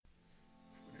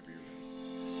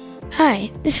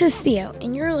Hi, this is Theo,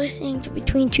 and you're listening to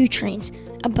Between Two Trains,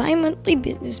 a bi-monthly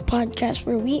business podcast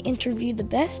where we interview the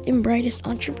best and brightest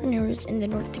entrepreneurs in the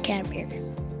North DeKalb area.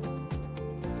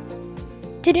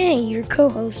 Today, your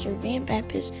co-hosts are Van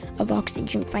Pappas of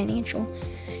Oxygen Financial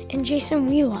and Jason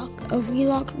Wheelock of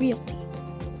Wheelock Realty.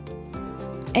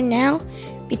 And now,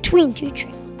 Between Two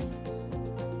Trains.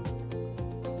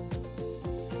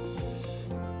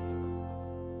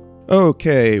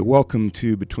 Okay, welcome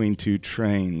to Between Two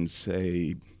Trains,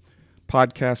 a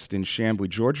podcast in Chamblee,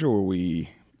 Georgia, where we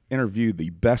interview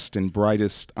the best and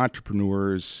brightest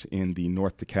entrepreneurs in the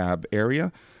North DeKalb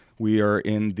area. We are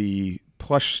in the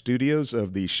plush studios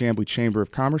of the Chamblee Chamber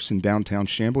of Commerce in downtown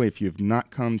Chamblee. If you have not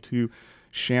come to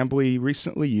Chamblee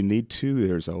recently, you need to.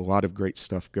 There's a lot of great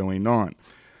stuff going on.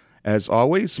 As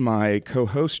always, my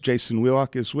co-host Jason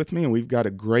Wheelock is with me, and we've got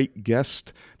a great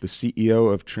guest. The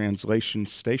CEO of Translation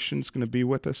Station is going to be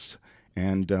with us.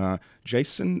 And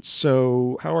Jason,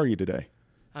 so how are you today?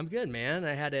 I'm good, man.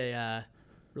 I had a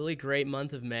really great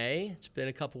month of May. It's been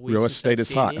a couple weeks. Real estate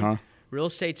is hot, huh? Real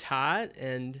estate's hot,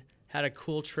 and had a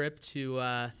cool trip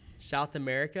to South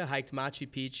America. Hiked Machu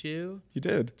Picchu. You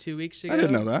did? 2 weeks ago. I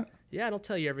didn't know that. Yeah, I'll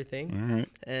tell you everything. All right.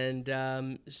 And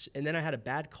then I had a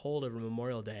bad cold over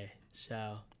Memorial Day.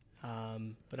 So,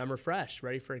 but I'm refreshed,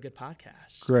 ready for a good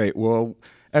podcast. Great. Well,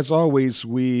 as always,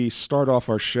 we start off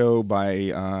our show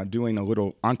by doing a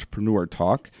little entrepreneur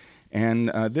talk. And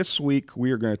this week,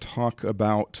 we are going to talk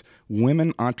about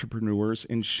women entrepreneurs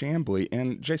in Chamblee.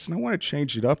 And Jason, I want to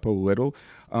change it up a little.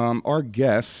 Our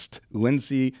guest,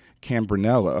 Lindsay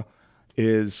Cambronella,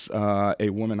 is a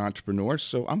woman entrepreneur.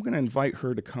 So I'm going to invite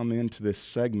her to come into this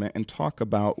segment and talk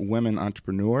about women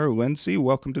entrepreneur. Lindsay,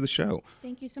 welcome to the show.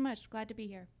 Thank you so much. Glad to be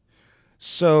here.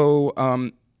 So,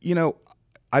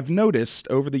 I've noticed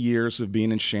over the years of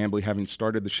being in Chamblee, having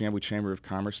started the Chamblee Chamber of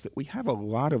Commerce, that we have a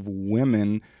lot of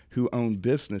women who own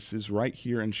businesses right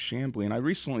here in Chamblee. And I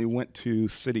recently went to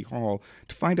City Hall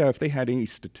to find out if they had any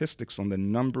statistics on the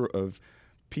number of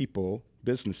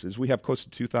businesses. We have close to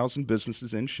 2,000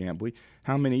 businesses in Chamblee.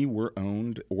 How many were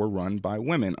owned or run by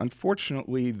women?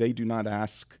 Unfortunately, they do not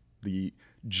ask the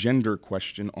gender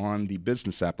question on the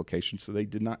business application, so they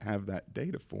did not have that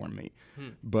data for me.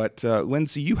 But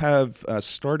Lindsay, you have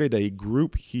started a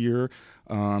group here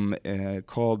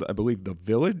called, I believe, The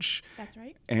Village. That's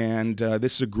right. And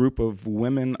this is a group of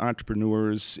women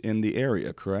entrepreneurs in the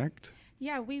area, correct?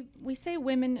 Yeah, we say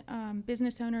women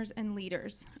business owners and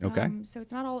leaders. Okay. So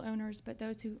it's not all owners, but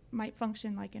those who might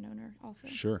function like an owner also.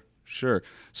 Sure.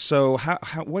 So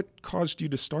what caused you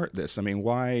to start this? I mean,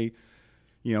 why,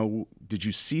 did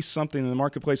you see something in the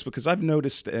marketplace? Because I've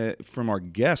noticed from our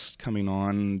guests coming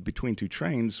on Between Two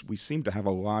Trains, we seem to have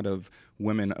a lot of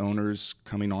women owners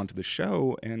coming onto the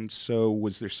show. And so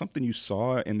was there something you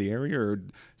saw in the area, or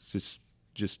is this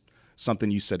just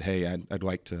something you said, hey, I'd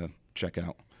like to check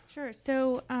out? Sure.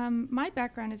 So my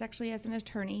background is actually as an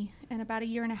attorney, and about a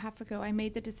year and a half ago, I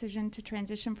made the decision to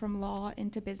transition from law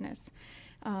into business.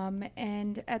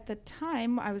 And at the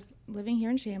time, I was living here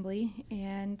in Chamblee,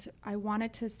 and I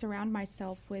wanted to surround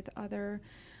myself with other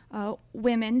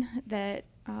women that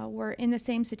were in the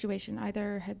same situation,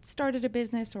 either had started a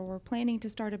business or were planning to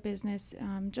start a business,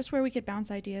 just where we could bounce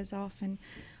ideas off and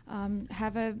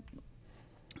have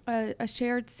a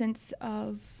shared sense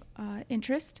of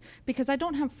interest, because I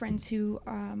don't have friends who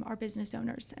are business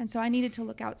owners. And so I needed to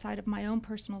look outside of my own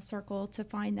personal circle to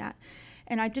find that.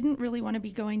 And I didn't really want to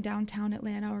be going downtown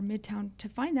Atlanta or Midtown to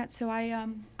find that. So I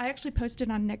actually posted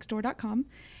on Nextdoor.com,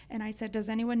 and I said, does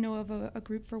anyone know of a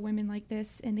group for women like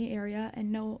this in the area?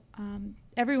 And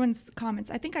everyone's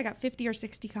comments, I think I got 50 or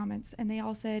 60 comments, and they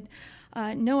all said,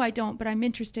 no, I don't, but I'm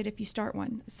interested if you start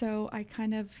one. So I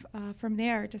kind of, from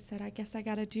there, just said, I guess I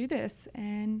got to do this.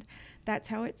 And that's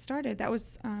how it started. That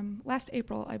was last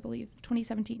April, I believe,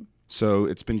 2017. So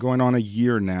it's been going on a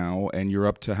year now, and you're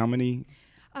up to how many?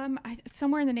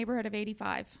 Somewhere in the neighborhood of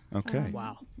 85. Okay.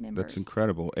 Wow. Members. That's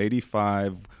incredible.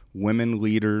 85 women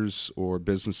leaders or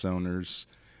business owners.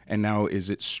 And now, is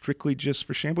it strictly just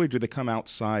for Chamblee, or do they come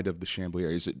outside of the Chamblee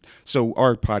area? So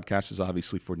our podcast is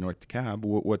obviously for North DeKalb.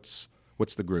 What's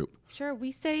the group? Sure.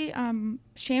 We say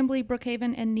Chamblee,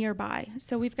 Brookhaven, and nearby.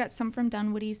 So we've got some from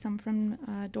Dunwoody, some from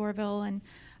Dorville, and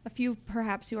a few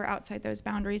perhaps who are outside those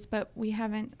boundaries, but we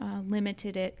haven't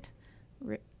limited it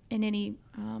in any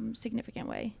significant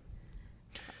way.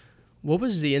 What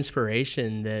was the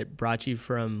inspiration that brought you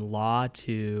from law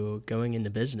to going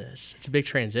into business? It's a big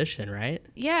transition, right?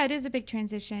 Yeah, it is a big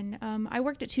transition. I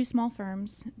worked at two small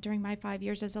firms during my 5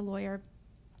 years as a lawyer,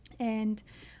 and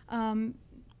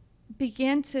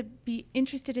began to be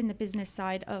interested in the business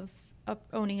side of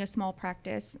owning a small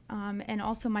practice. And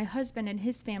also my husband and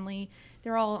his family,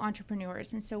 they're all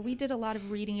entrepreneurs. And so we did a lot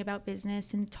of reading about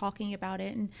business and talking about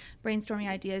it and brainstorming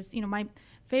ideas. You know, my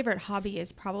favorite hobby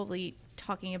is probably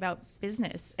talking about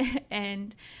business.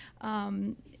 And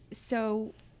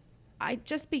so I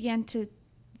just began to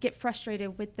get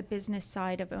frustrated with the business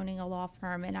side of owning a law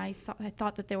firm, and I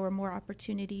thought that there were more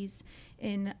opportunities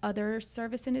in other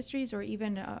service industries or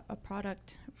even a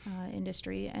product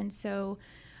industry. And so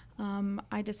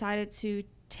I decided to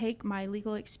take my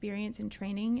legal experience and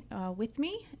training with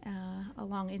me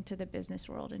along into the business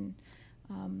world. And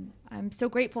I'm so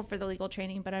grateful for the legal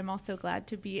training, but I'm also glad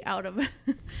to be out of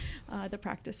the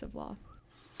practice of law.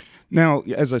 Now,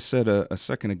 as I said a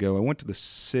second ago, I went to the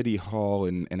city hall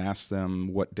and asked them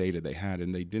what data they had,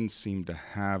 and they didn't seem to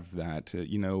have that.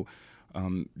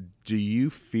 Do you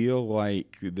feel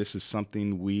like this is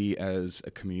something we as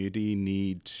a community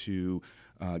need to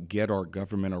get our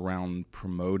government around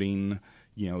promoting,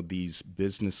 these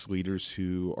business leaders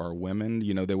who are women?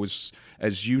 There was,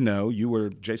 as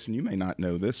Jason, you may not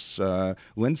know this,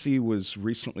 Lindsay was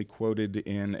recently quoted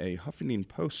in a Huffington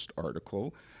Post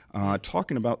article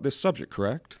talking about this subject,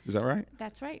 correct? Is that right?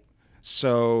 That's right.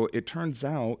 So it turns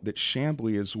out that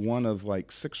Chamblee is one of like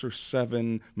 6 or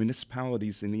 7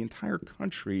 municipalities in the entire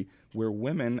country where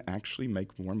women actually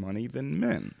make more money than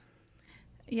men.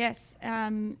 Yes,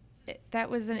 that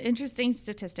was an interesting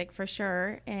statistic for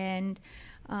sure, and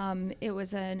it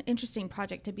was an interesting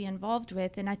project to be involved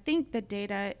with. And I think the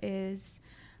data is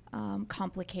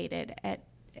complicated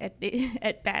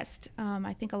at best.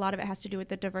 I think a lot of it has to do with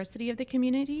the diversity of the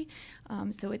community.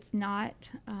 So it's not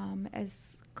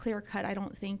as clear cut, I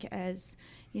don't think, as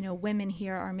women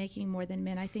here are making more than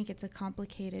men. I think it's a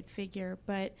complicated figure,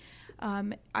 but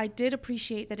I did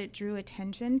appreciate that it drew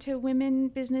attention to women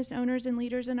business owners and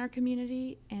leaders in our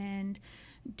community, and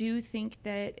do think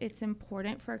that it's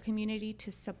important for our community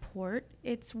to support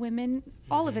its women,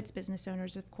 all of its business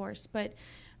owners, of course, but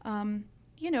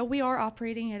we are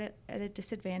operating at a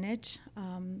disadvantage,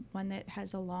 one that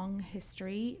has a long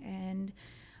history. And,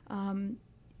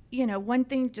 one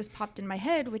thing just popped in my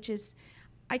head, which is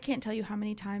I can't tell you how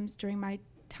many times during my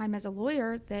time as a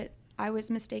lawyer that I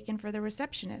was mistaken for the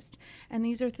receptionist. And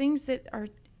these are things that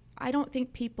I don't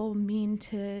think people mean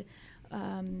to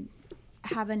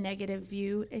have a negative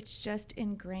view. It's just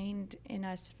ingrained in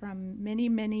us from many,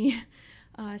 many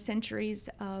centuries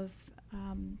of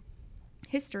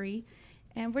history.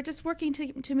 And we're just working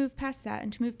to move past that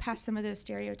and to move past some of those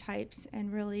stereotypes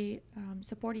and really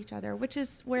support each other, which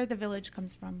is where the village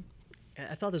comes from.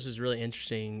 I thought this was really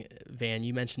interesting, Van.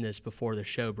 You mentioned this before the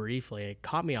show briefly. It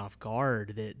caught me off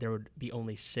guard that there would be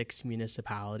only 6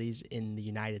 municipalities in the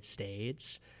United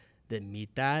States that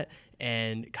meet that.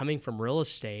 And coming from real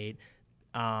estate,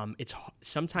 it's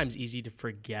sometimes easy to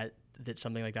forget that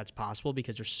something like that's possible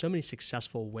because there's so many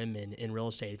successful women in real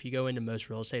estate. If you go into most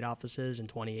real estate offices in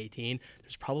 2018,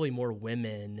 there's probably more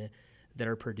women that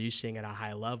are producing at a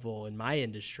high level in my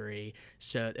industry.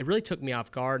 So it really took me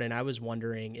off guard, and I was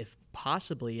wondering if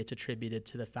possibly it's attributed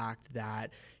to the fact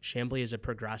that Chamblee is a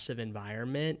progressive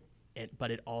environment,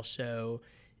 but it also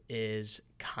is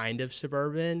kind of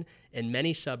suburban, and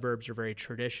many suburbs are very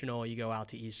traditional. You go out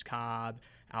to East Cobb,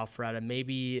 Alpharetta,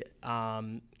 maybe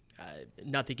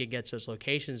nothing against those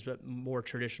locations, but more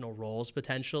traditional roles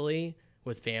potentially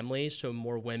with families. So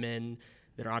more women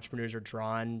that are entrepreneurs are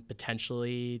drawn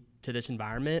potentially to this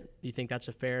environment. Do you think that's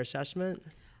a fair assessment?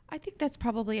 I think that's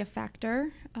probably a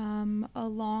factor,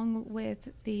 along with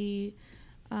the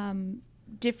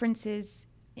differences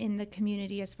in the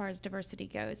community as far as diversity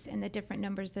goes and the different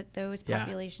numbers that those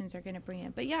populations are going to bring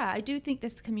in. But yeah, I do think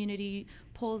this community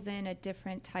pulls in a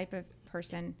different type of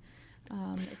person.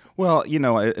 Well,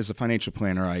 as a financial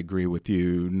planner, I agree with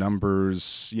you.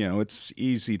 Numbers, it's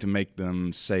easy to make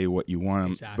them say what you want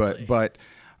them. Exactly. But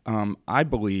I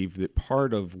believe that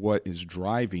part of what is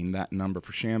driving that number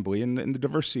for Chamblee, and the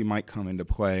diversity might come into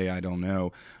play, I don't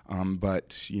know,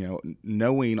 but,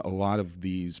 knowing a lot of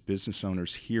these business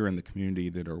owners here in the community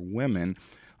that are women,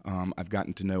 I've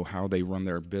gotten to know how they run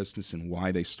their business and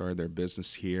why they started their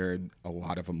business here. A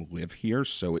lot of them live here,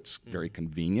 so it's very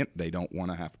convenient. They don't want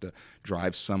to have to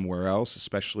drive somewhere else,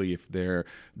 especially if they're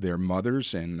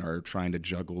mothers and are trying to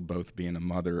juggle both being a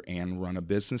mother and run a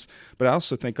business. But I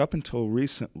also think up until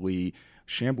recently,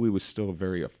 Chamblee was still a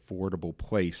very affordable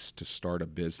place to start a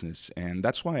business. And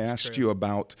that's why I asked you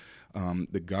about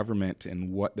the government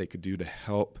and what they could do to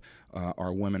help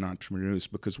our women entrepreneurs,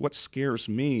 because what scares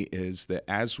me is that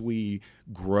as we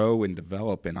grow and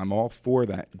develop, and I'm all for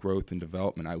that growth and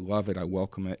development, I love it, I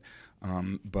welcome it,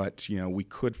 but we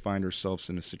could find ourselves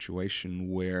in a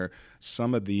situation where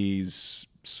some of these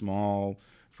small,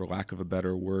 for lack of a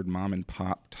better word, mom and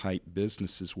pop type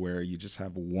businesses where you just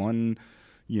have one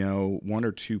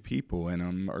or two people in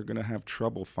them are going to have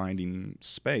trouble finding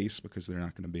space because they're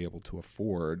not going to be able to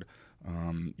afford,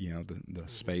 the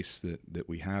space that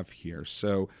we have here.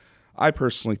 So I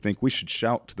personally think we should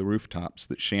shout to the rooftops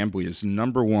that Chamblee is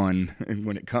number one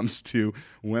when it comes to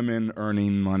women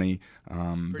earning money.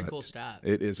 Pretty cool stat.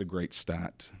 It is a great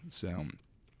stat. So,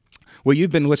 well,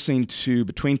 you've been listening to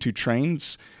Between Two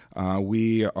Trains.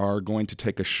 We are going to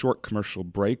take a short commercial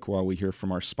break while we hear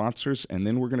from our sponsors, and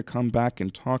then we're going to come back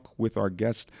and talk with our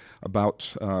guest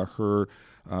about her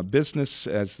business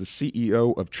as the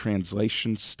CEO of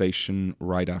Translation Station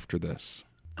right after this.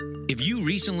 If you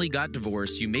recently got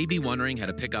divorced, you may be wondering how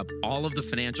to pick up all of the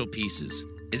financial pieces.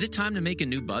 Is it time to make a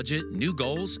new budget, new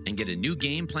goals, and get a new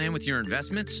game plan with your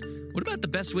investments? What about the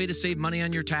best way to save money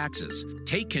on your taxes?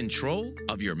 Take control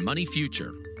of your money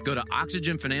future. Go to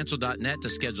oxygenfinancial.net to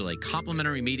schedule a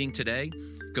complimentary meeting today.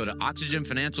 Go to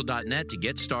oxygenfinancial.net to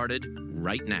get started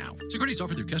right now. Securities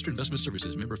offered through Kestra Investment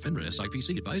Services, member FINRA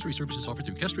SIPC. Advisory services offered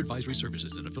through Kestra Advisory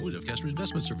Services, an affiliate of Kestra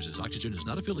Investment Services. Oxygen is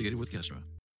not affiliated with Kestra.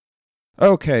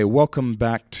 Okay, welcome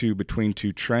back to Between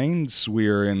Two Trains. We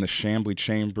are in the Chamblee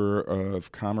Chamber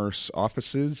of Commerce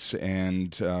offices,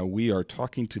 and we are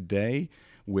talking today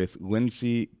with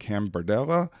Lindsay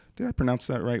Cambardella. Did I pronounce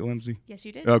that right, Lindsay? Yes,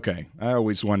 you did. Okay, I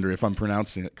always wonder if I'm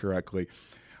pronouncing it correctly.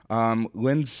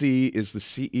 Lindsay is the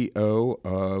CEO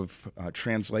of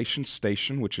Translation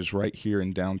Station, which is right here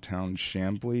in downtown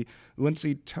Chamblee.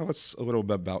 Lindsay, tell us a little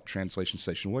bit about Translation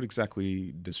Station. What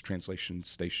exactly does Translation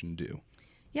Station do?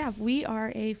 Yeah, we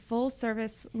are a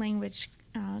full-service language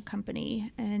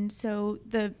company, and so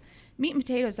the meat and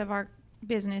potatoes of our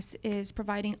business is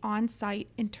providing on-site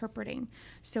interpreting.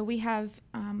 So we have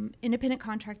independent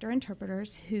contractor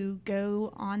interpreters who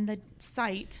go on the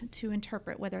site to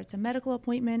interpret, whether it's a medical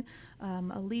appointment,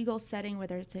 a legal setting,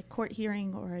 whether it's a court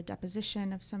hearing or a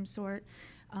deposition of some sort.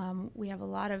 We have a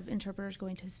lot of interpreters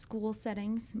going to school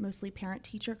settings, mostly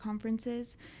parent-teacher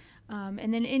conferences.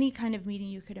 And then any kind of meeting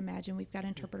you could imagine, we've got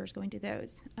interpreters going to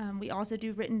those. We also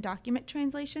do written document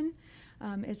translation,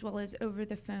 as well as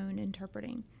over-the-phone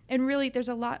interpreting. And really, there's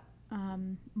a lot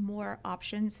more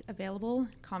options available,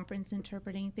 conference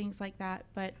interpreting, things like that.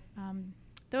 But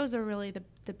those are really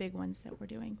the big ones that we're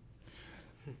doing.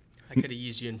 I could have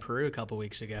used you in Peru a couple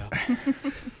weeks ago.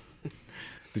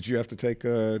 Did you have to take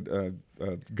a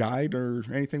guide or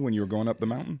anything when you were going up the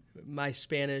mountain? My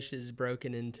Spanish is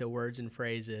broken into words and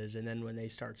phrases, and then when they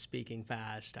start speaking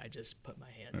fast, I just put my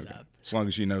hands up. As long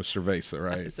as you know cerveza,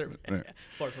 right?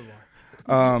 Por favor.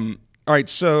 All right,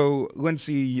 so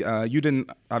Lindsay, you didn't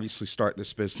obviously start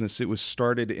this business. It was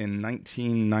started in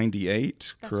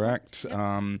 1998, That's correct?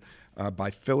 Yep.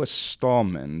 By Phyllis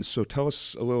Stallman. So tell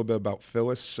us a little bit about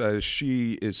Phyllis.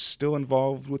 She is still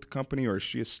involved with the company, or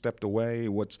she has stepped away?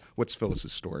 What's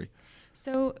Phyllis's story?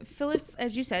 So Phyllis,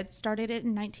 as you said, started it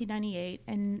in 1998,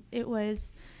 and it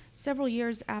was several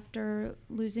years after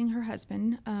losing her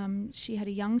husband. She had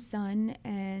a young son,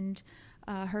 and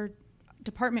her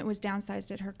department was downsized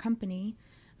at her company.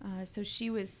 So she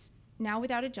was now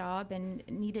without a job and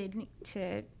needed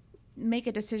to make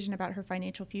a decision about her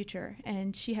financial future.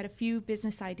 And she had a few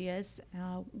business ideas,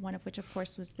 one of which, of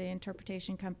course, was the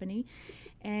interpretation company.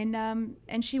 And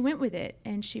she went with it.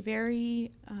 And she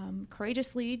very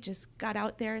courageously just got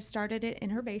out there, started it in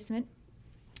her basement.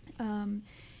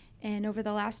 And over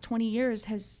the last 20 years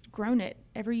has grown it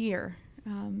every year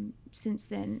since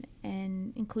then,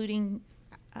 and including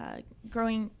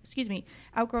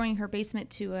outgrowing her basement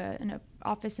to an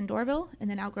office in Dorville, and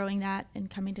then outgrowing that and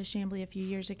coming to Chamblee a few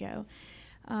years ago.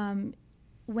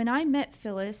 When I met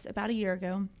Phyllis about a year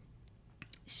ago,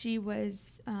 she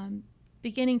was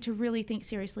beginning to really think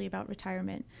seriously about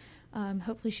retirement.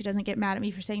 Hopefully she doesn't get mad at me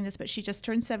for saying this, but she just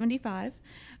turned 75.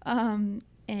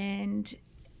 And,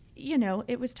 you know,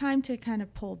 it was time to kind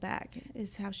of pull back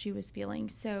is how she was feeling.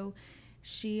 So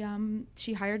she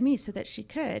hired me so that she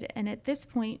could. And at this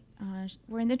point,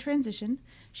 we're in the transition.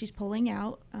 She's pulling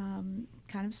out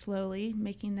kind of slowly,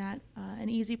 making that an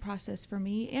easy process for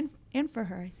me and for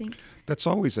her, I think. That's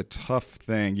always a tough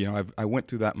thing. You know, I went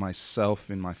through that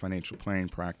myself in my financial planning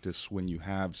practice when you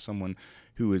have someone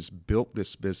who has built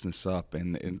this business up,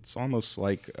 and it's almost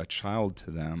like a child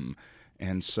to them.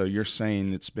 And so you're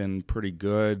saying it's been pretty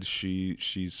good.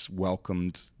 She's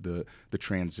welcomed the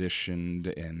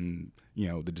transition and, you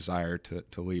know, the desire to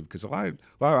leave, because a lot of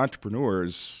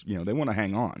entrepreneurs, you know, they want to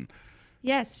hang on.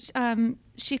 Yes,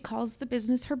 she calls the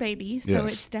business her baby, so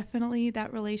Yes. It's definitely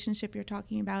that relationship you're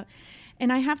talking about.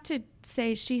 And I have to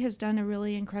say she has done a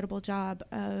really incredible job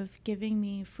of giving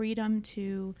me freedom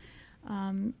to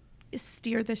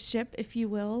steer the ship, if you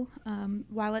will,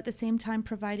 while at the same time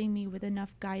providing me with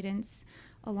enough guidance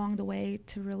along the way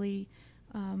to really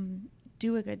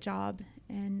do a good job.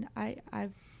 And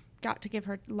I've got to give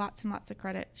her lots and lots of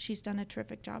credit. She's done a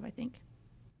terrific job, I think.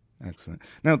 Excellent.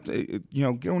 Now,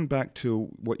 going back to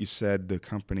what you said the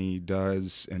company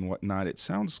does and whatnot, it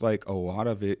sounds like a lot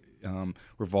of it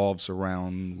revolves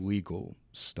around legal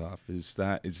stuff. Is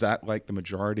that like the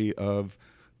majority of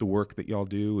the work that y'all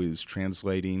do is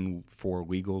translating for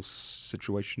legal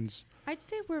situations? I'd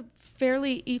say we're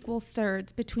fairly equal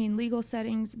thirds between legal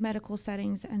settings, medical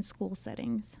settings, and school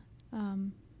settings.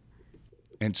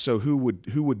 And so who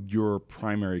would your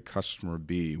primary customer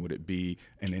be? Would it be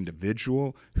an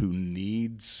individual who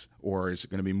needs, or is it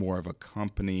going to be more of a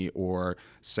company or,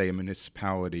 say, a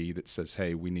municipality that says,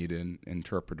 hey, we need an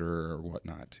interpreter or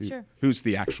whatnot? Sure. Who's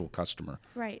the actual customer?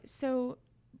 Right. So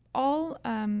all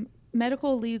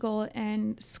medical, legal,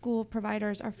 and school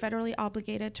providers are federally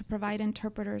obligated to provide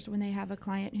interpreters when they have a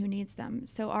client who needs them.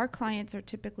 So our clients are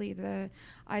typically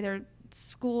either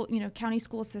school, county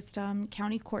school system,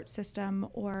 county court system,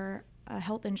 or a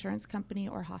health insurance company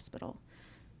or hospital.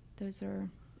 Those are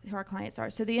who our clients are.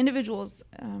 So the individuals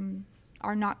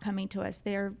are not coming to us.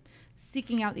 They're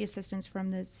seeking out the assistance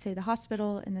from the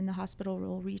hospital, and then the hospital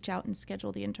will reach out and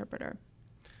schedule the interpreter.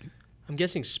 I'm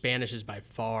guessing Spanish is by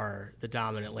far the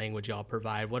dominant language y'all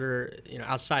provide. What are,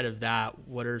 outside of that,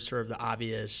 what are sort of the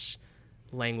obvious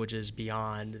languages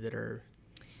beyond that are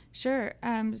Sure.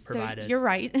 So provided? You're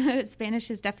right. Spanish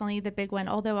is definitely the big one,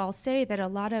 although I'll say that a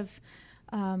lot of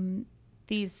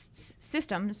these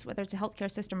systems, whether it's a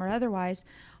healthcare system or otherwise,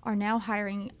 are now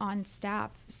hiring on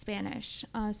staff Spanish.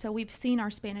 So we've seen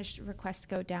our Spanish requests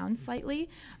go down slightly,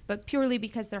 but purely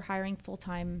because they're hiring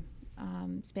full-time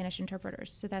Spanish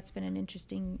interpreters. So that's been an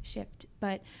interesting shift.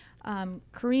 But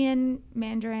Korean,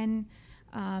 Mandarin,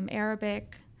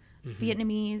 Arabic,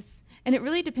 Vietnamese, and it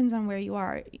really depends on where you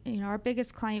are. Our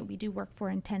biggest client we do work for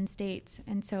in 10 states,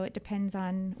 and so it depends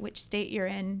on which state you're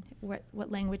in, what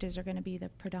languages are going to be the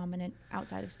predominant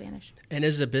outside of Spanish. And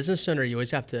as a business owner, you always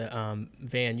have to,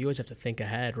 Van, you always have to think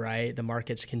ahead, right? The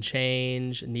markets can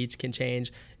change, needs can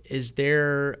change. Is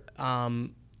there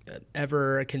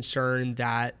ever a concern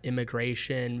that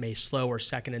immigration may slow or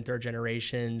second and third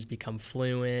generations become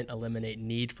fluent, eliminate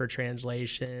need for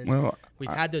translations? Well, we've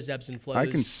had those ebbs and flows. I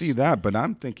can see that, but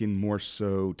I'm thinking more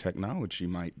so technology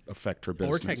might affect her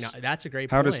business. That's a great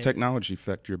point. How does technology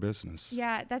affect your business?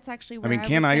 Yeah, that's actually where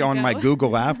can I on my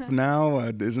Google app now?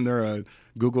 Isn't there a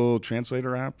Google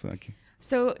Translator app?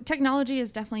 So technology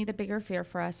is definitely the bigger fear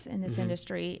for us in this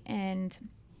industry, and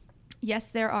yes,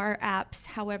 there are apps.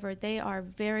 However, they are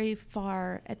very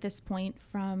far at this point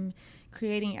from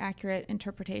creating accurate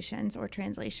interpretations or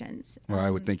translations. Well,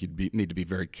 I would think you'd need to be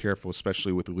very careful,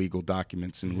 especially with legal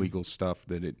documents and legal stuff,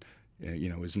 that it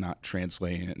is not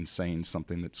translating it and saying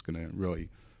something that's going to really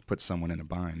put someone in a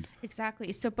bind.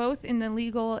 Exactly. So both in the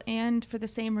legal and for the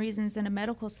same reasons in a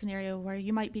medical scenario where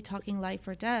you might be talking life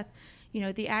or death,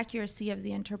 the accuracy of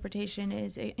the interpretation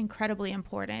is incredibly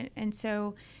important. And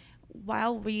so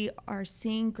while we are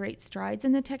seeing great strides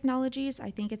in the technologies, I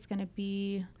think it's going to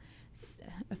be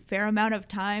a fair amount of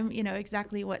time.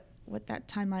 Exactly what that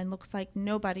timeline looks like,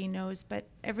 nobody knows. But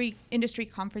every industry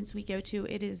conference we go to,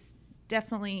 it is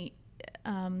definitely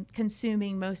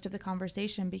consuming most of the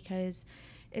conversation because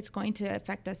it's going to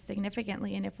affect us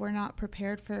significantly. And if we're not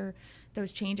prepared for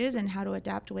those changes and how to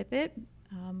adapt with it,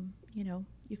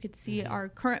 you could see our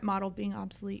current model being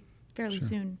obsolete fairly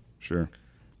soon. Sure.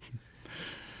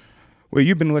 Well,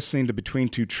 you've been listening to Between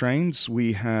Two Trains.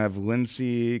 We have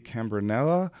Lindsay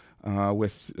Cambronella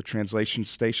with the Translation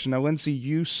Station. Now, Lindsay,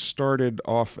 you started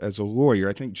off as a lawyer.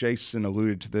 I think Jason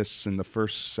alluded to this in the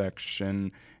first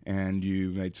section, and you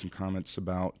made some comments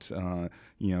about,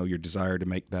 your desire to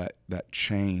make that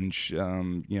change.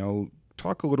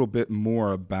 Talk a little bit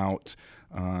more about,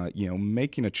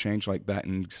 making a change like that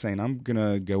and saying, I'm going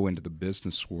to go into the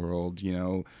business world.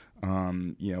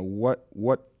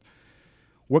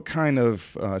 What kind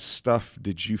of stuff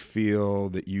did you feel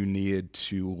that you needed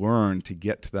to learn to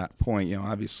get to that point?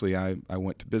 Obviously I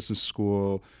went to business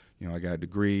school, I got a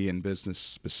degree in business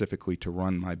specifically to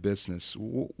run my business.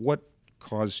 What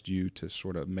caused you to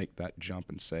sort of make that jump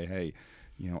and say, hey,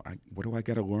 what do I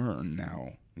got to learn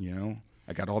now?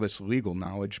 I got all this legal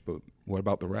knowledge, but what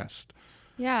about the rest?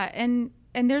 Yeah, and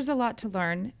there's a lot to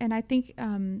learn. And I think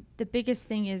the biggest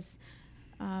thing is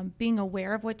being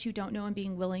aware of what you don't know and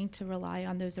being willing to rely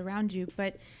on those around you.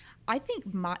 But I think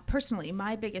personally,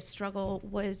 my biggest struggle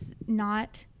was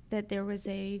not that there was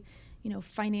a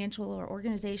financial or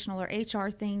organizational or HR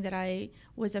thing that I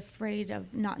was afraid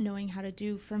of not knowing how to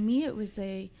do. For me, it was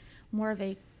more of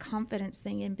a confidence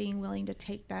thing in being willing to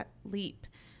take that leap.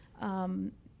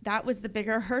 That was the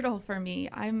bigger hurdle for me.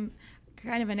 I'm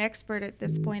kind of an expert at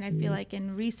this point, I feel like,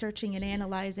 in researching and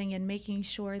analyzing and making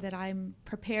sure that I'm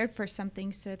prepared for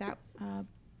something. So that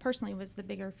personally was the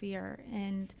bigger fear.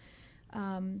 And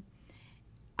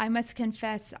I must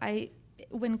confess,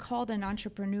 when called an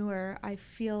entrepreneur, I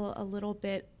feel a little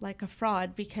bit like a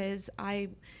fraud because I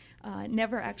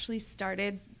never actually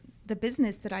started the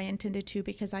business that I intended to,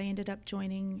 because I ended up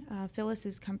joining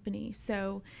Phyllis's company.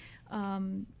 So,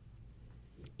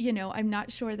 I'm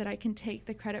not sure that I can take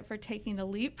the credit for taking the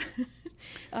leap.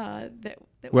 That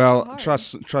Well, was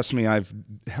hard. trust me, I've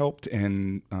helped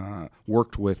and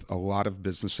worked with a lot of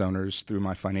business owners through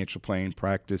my financial planning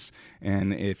practice.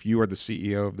 And if you are the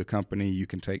CEO of the company, you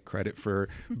can take credit for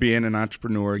being an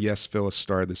entrepreneur. Yes, Phyllis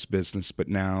started this business, but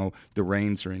now the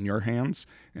reins are in your hands,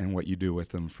 and what you do with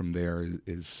them from there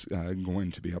is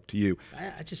going to be up to you.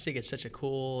 I just think it's such a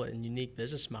cool and unique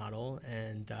business model,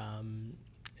 and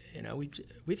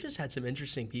we've just had some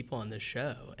interesting people on this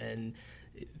show. And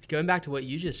going back to what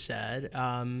you just said,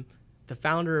 the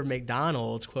founder of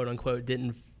McDonald's, quote unquote,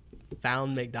 didn't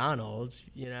found McDonald's.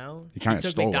 He kinda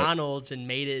took stole it. McDonald's and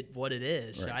made it what it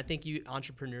is. Right. So I think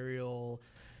entrepreneurial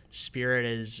spirit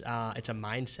is it's a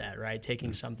mindset, right?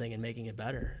 Taking something and making it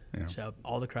better. Yeah. So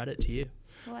all the credit to you.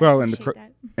 Well, I and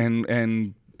appreciate that.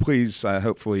 and please,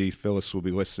 hopefully Phyllis will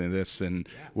be listening to this, and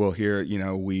we'll hear.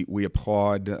 We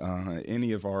applaud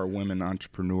any of our women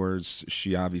entrepreneurs.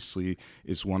 She obviously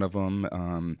is one of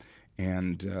them,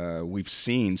 and we've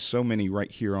seen so many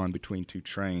right here on Between Two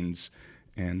Trains.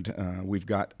 And we've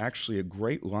got actually a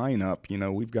great lineup.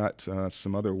 We've got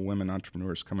some other women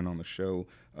entrepreneurs coming on the show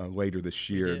later this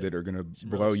year that are going to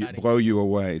blow you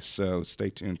away. So stay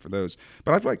tuned for those.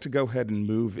 But I'd like to go ahead and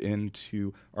move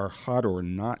into our Hot or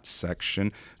Not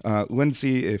section.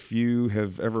 Lindsay, if you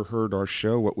have ever heard our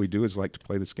show, what we do is like to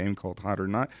play this game called Hot or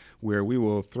Not, where we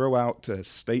will throw out a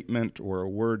statement or a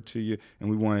word to you, and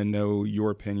we want to know your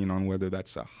opinion on whether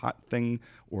that's a hot thing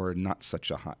or not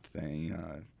such a hot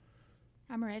thing.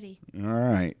 I'm ready. All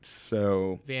right.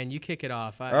 So, Van, you kick it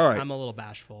off. All right. I'm a little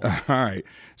bashful. all right.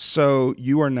 So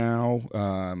you are now,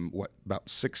 about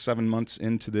 6-7 months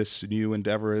into this new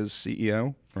endeavor as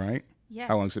CEO, right? Yes.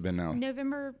 How long has it been now?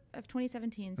 November of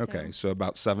 2017. Okay, so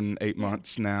about 7-8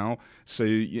 months now. So,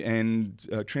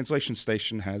 Translation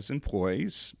Station has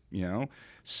employees,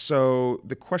 So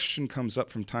the question comes up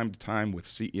from time to time with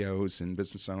CEOs and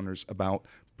business owners about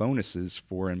bonuses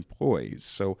for employees.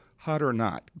 So, hot or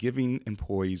not, giving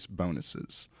employees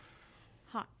bonuses?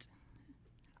 Hot.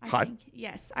 Hot?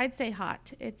 Yes, I'd say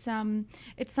hot. It's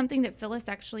something that Phyllis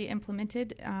actually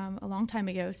implemented a long time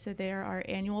ago. So there are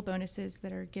annual bonuses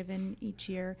that are given each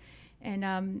year,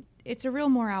 and it's a real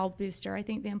morale booster. I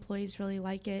think the employees really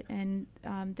like it, and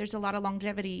there's a lot of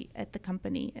longevity at the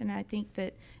company. And I think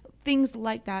that things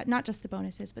like that, not just the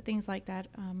bonuses, but things like that,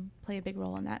 play a big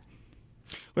role in that.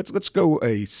 Let's go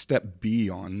a step B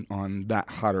on that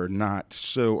hot or not.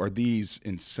 So are these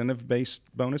incentive-based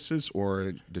bonuses,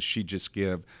 or does she just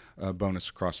give a bonus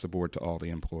across the board to all the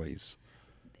employees?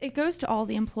 It goes to all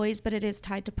the employees, but it is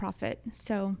tied to profit.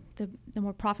 So the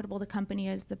more profitable the company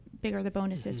is, the bigger the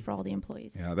bonus is for all the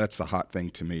employees. Yeah, that's a hot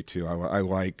thing to me, too. I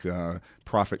like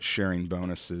profit-sharing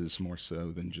bonuses more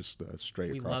so than just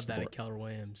straight We across love the that board. at Keller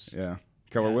Williams. Yeah.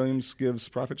 Keller Williams gives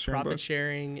profit-sharing Profit bonus?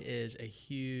 sharing is a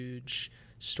huge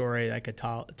story that could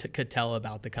tell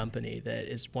about the company. That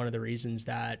is one of the reasons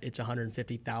that it's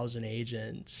 150,000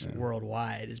 agents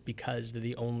worldwide, is because they're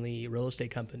the only real estate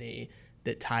company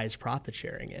that ties profit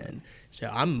sharing in. So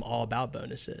I'm all about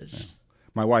bonuses. Yeah.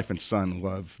 My wife and son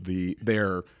love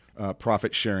their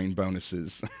profit-sharing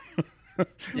bonuses.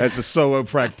 As a solo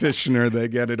practitioner, they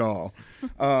get it all.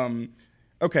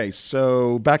 Okay,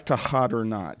 so back to hot or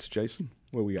not. Jason,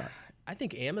 what we got? I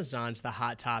think Amazon's the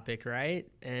hot topic, right?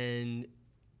 And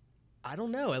I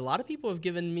don't know. A lot of people have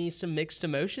given me some mixed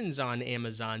emotions on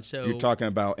Amazon. So You're talking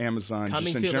about Amazon coming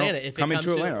just in to general? Atlanta. If coming it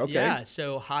comes to Atlanta, okay. Yeah,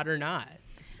 so hot or not?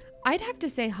 I'd have to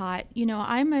say hot.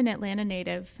 I'm an Atlanta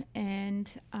native, and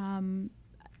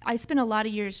I spent a lot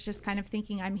of years just kind of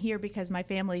thinking I'm here because my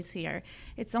family's here.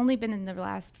 It's only been in the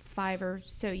last 5 or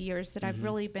so years that I've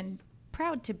really been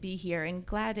proud to be here and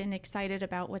glad and excited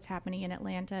about what's happening in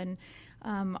Atlanta, and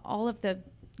all of the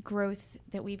growth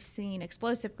that we've seen,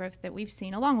 explosive growth that we've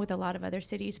seen, along with a lot of other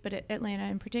cities, but Atlanta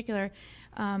in particular,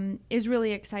 is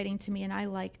really exciting to me, and I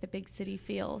like the big city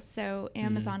feel. So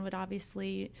Amazon would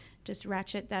obviously just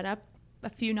ratchet that up a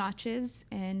few notches,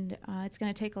 and it's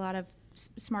going to take a lot of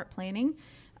smart planning.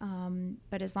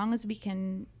 But as long as we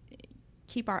can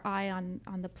keep our eye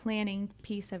on the planning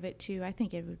piece of it too, I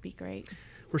think it would be great.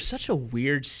 We're such a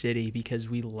weird city because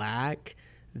we lack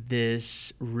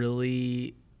this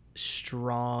really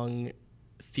strong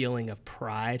feeling of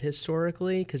pride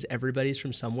historically, because everybody's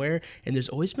from somewhere, and there's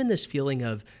always been this feeling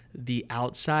of the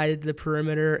outside the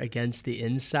perimeter against the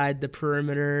inside the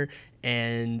perimeter.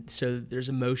 And so there's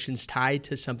emotions tied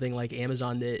to something like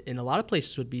Amazon that in a lot of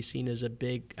places would be seen as a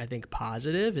big, I think,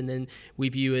 positive, and then we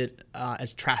view it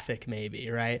as traffic maybe,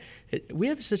 right? We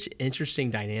have such interesting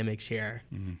dynamics here.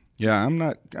 Mm-hmm. Yeah,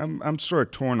 I'm sort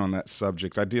of torn on that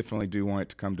subject. I definitely do want it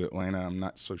to come to Atlanta. I'm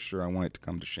not so sure I want it to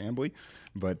come to Chamblee,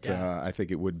 but I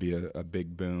think it would be a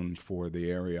big boon for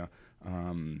the area.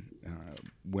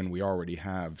 When we already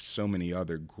have so many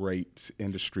other great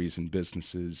industries and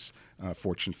businesses,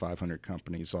 Fortune 500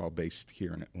 companies, all based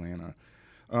here in Atlanta.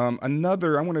 I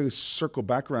want to circle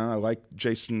back around. I like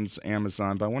Jason's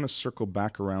Amazon, but I want to circle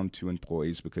back around to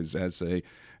employees, because as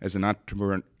an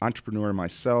entrepreneur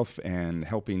myself and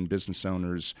helping business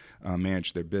owners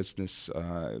manage their business,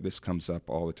 this comes up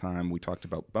all the time. We talked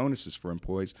about bonuses for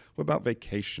employees. What about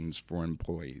vacations for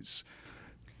employees?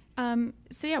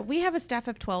 We have a staff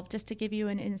of 12, just to give you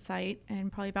an insight,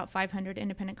 and probably about 500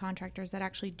 independent contractors that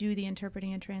actually do the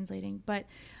interpreting and translating. But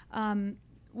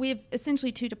we have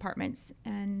essentially two departments,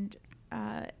 and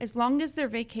as long as their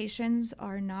vacations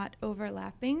are not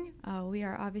overlapping, we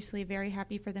are obviously very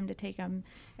happy for them to take them.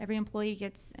 Every employee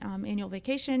gets annual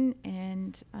vacation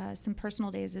and some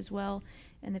personal days as well,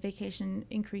 and the vacation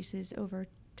increases over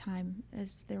time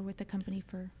as they're with the company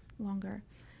for longer.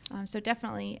 So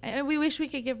definitely, we wish we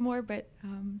could give more, but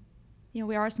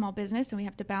we are a small business, and we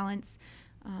have to balance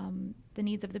the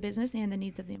needs of the business and the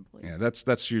needs of the employees. Yeah,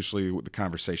 that's usually what the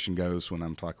conversation goes when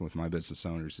I'm talking with my business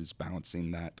owners, is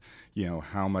balancing that.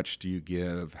 How much do you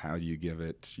give? How do you give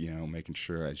it? Making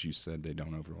sure, as you said, they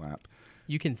don't overlap.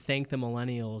 You can thank the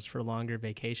millennials for longer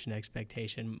vacation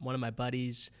expectation. One of my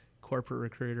buddies, corporate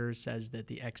recruiters, says that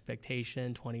the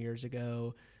expectation 20 years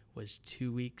ago was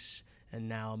 2 weeks. And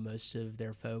now most of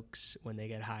their folks, when they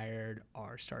get hired,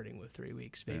 are starting with 3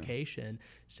 weeks vacation. Yeah.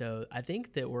 So I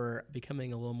think that we're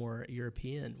becoming a little more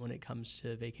European when it comes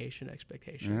to vacation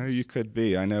expectations. Yeah, you could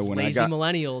be. I know when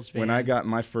millennials. When I got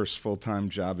my first full-time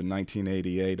job in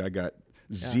 1988, I got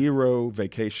 0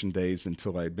 vacation days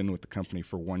until I had been with the company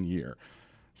for 1 year.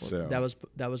 Well, so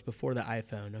that was before the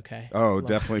iPhone, okay? Oh,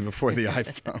 definitely before the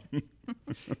iPhone.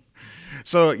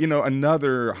 So,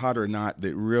 another hot or not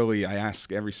that really I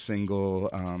ask every single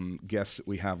guest that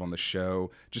we have on the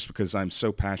show, just because I'm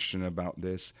so passionate about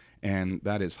this, and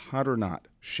that is hot or not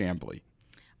Chamblee.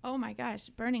 Oh my gosh,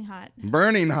 burning hot.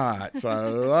 Burning hot. I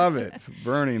love it.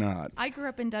 Burning hot. I grew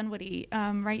up in Dunwoody,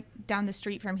 right down the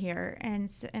street from here, and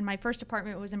my first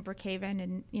apartment was in Brookhaven,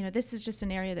 and this is just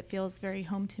an area that feels very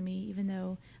home to me, even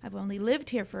though I've only lived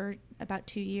here for about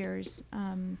 2 years.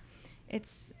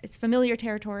 It's familiar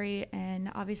territory,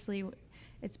 and obviously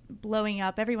it's blowing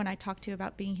up. Everyone I talk to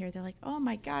about being here, they're like, "Oh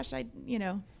my gosh,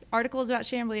 articles about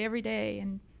Chamblee every day,"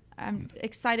 and I'm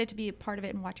excited to be a part of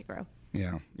it and watch it grow.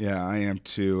 Yeah, I am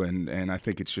too, and I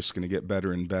think it's just going to get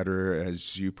better and better.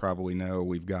 As you probably know,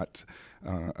 we've got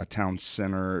a town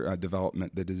center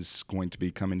development that is going to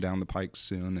be coming down the pike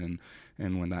soon,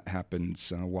 and when that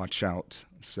happens, watch out.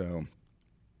 So,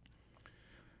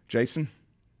 Jason,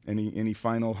 any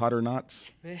final hot or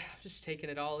nots? Yeah, just taking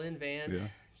it all in, Van. Yeah.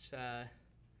 It's, I'm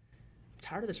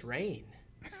tired of this rain.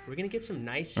 We're going to get some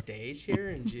nice days here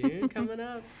in June coming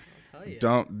up.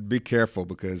 Don't be careful,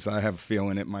 because I have a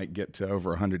feeling it might get to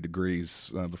over 100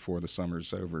 degrees before the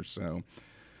summer's over. So,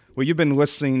 well, you've been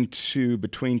listening to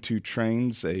Between Two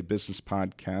Trains, a business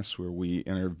podcast where we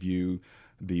interview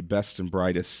the best and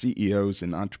brightest CEOs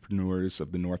and entrepreneurs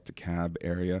of the North DeKalb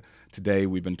area. Today,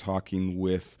 we've been talking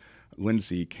with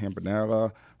Lindsay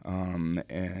Campanella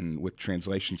and with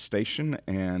Translation Station.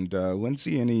 And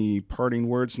Lindsay, any parting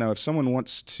words? Now, if someone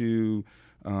wants to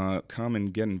come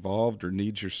and get involved or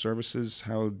needs your services,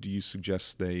 how do you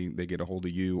suggest they get a hold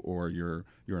of you or your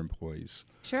employees?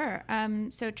 Sure.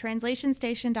 So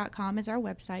translationstation.com is our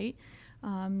website.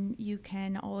 You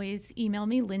can always email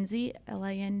me, Lindsay,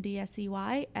 Lindsey,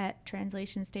 at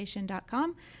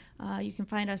translationstation.com. You can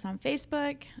find us on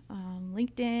Facebook,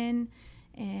 LinkedIn,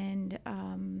 and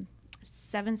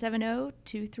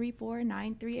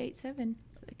 770-234-9387.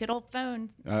 Good old phone.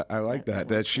 I like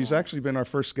that. She's actually been our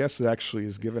first guest that actually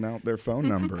has given out their phone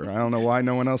number. I don't know why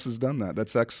no one else has done that.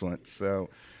 That's excellent. So,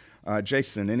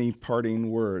 Jason, any parting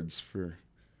words for?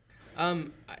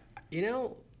 I'm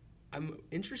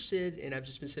interested, and I've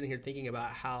just been sitting here thinking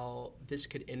about how this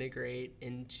could integrate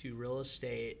into real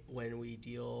estate when we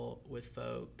deal with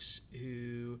folks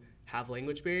who have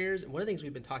language barriers. And one of the things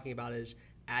we've been talking about is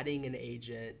adding an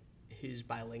agent who's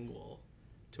bilingual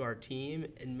to our team.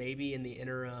 And maybe in the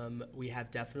interim, we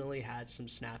have definitely had some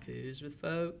snafus with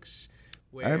folks.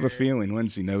 I have a feeling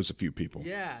Lindsay knows a few people.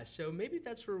 Yeah, so maybe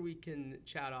that's where we can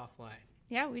chat offline.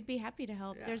 Yeah, we'd be happy to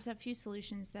help. Yeah. There's a few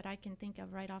solutions that I can think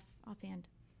of right offhand.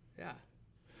 Yeah.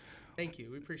 Thank you.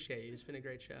 We appreciate you. It's been a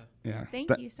great show. Yeah.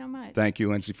 Thank you so much. Thank you,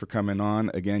 Lindsay, for coming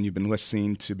on. Again, you've been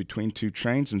listening to Between Two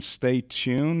Trains, and stay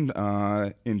tuned.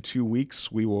 In 2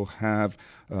 weeks, we will have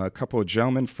a couple of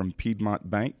gentlemen from Piedmont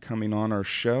Bank coming on our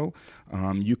show.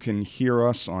 You can hear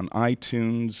us on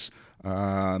iTunes,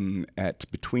 at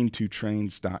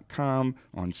BetweenTwoTrains.com,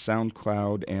 on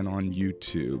SoundCloud, and on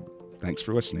YouTube. Thanks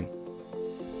for listening.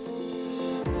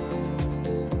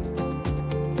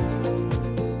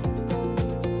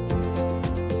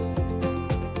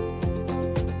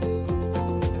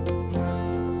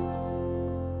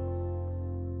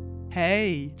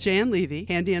 Hey, Jan Levy,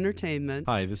 Handy Entertainment.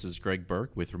 Hi, this is Greg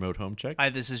Burke with Remote Home Check. Hi,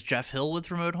 this is Jeff Hill with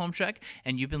Remote Home Check,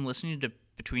 and you've been listening to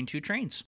Between Two Trains.